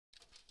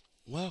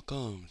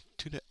Welcome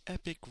to the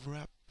epic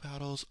rap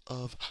battles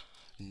of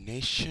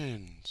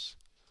nations.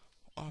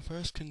 Our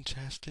first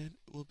contestant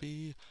will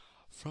be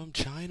from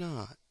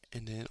China,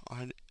 and then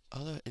our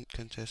other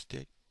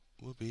contestant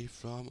will be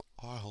from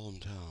our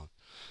hometown.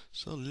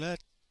 So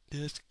let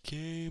this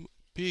game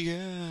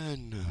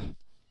begin.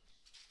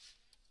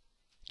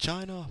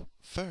 China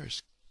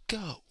first,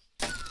 go!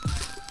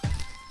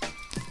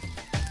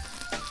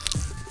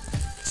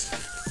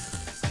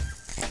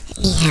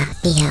 你好，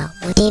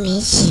我的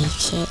名字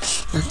是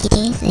蒙吉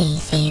的菲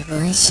菲，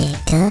我是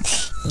个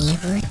你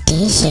我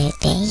的是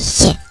北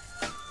线，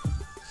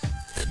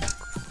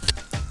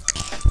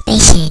北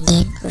线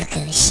连五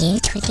个是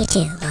推的这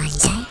网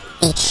站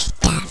里，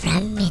大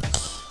方面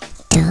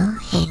都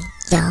很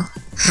友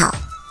好。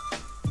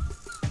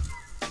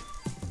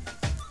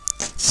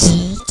世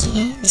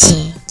界是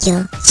有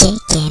几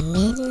个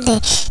名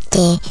类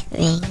的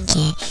人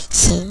间，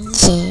心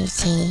是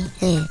体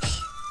育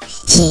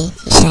是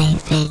水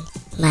分。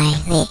买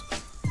力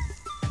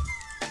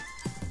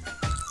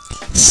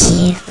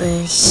是不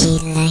是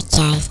来改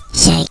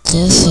谁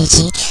的事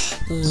情？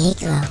你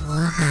管我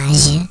还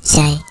是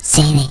谁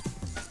嘞？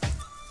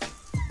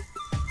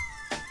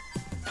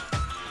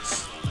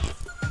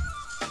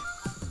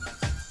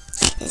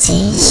这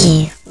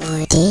是我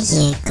的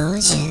一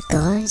公是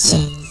公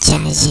正，加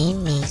是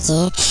每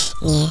夜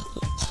你。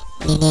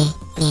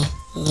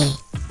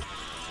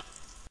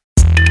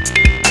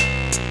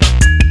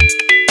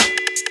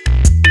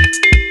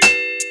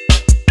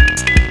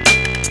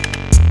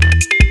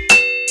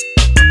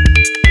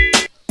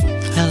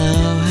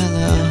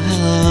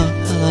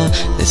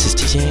This is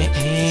DJ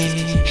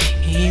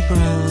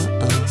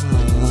Abrams.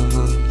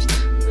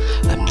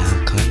 I'm not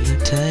gonna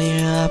tell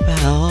you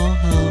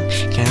about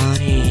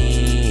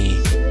County.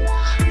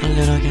 A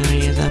little county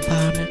is a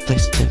perfect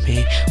place to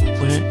be.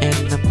 We're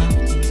in the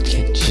mountains,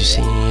 can't you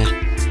see?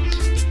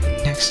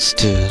 Next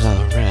to the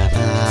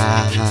river.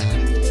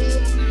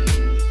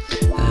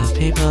 The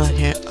people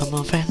here are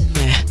more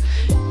friendly,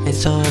 and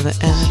so are the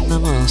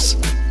animals.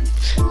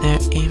 They're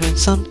even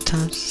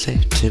sometimes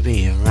safe to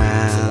be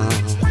around.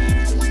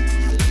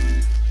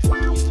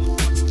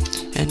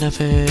 And the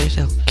food's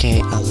okay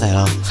a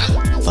little,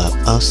 but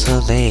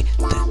mostly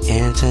the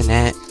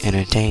internet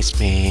entertains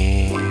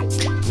me,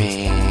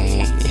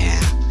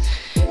 yeah.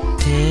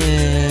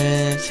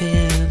 This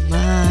is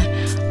my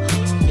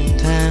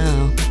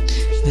hometown.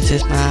 This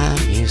is my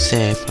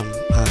music from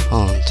my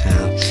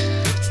hometown.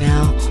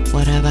 Now,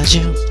 what about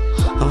you?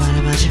 What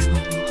about you?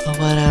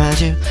 What about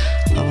you?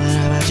 What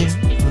about you?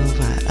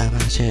 What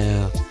about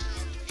you?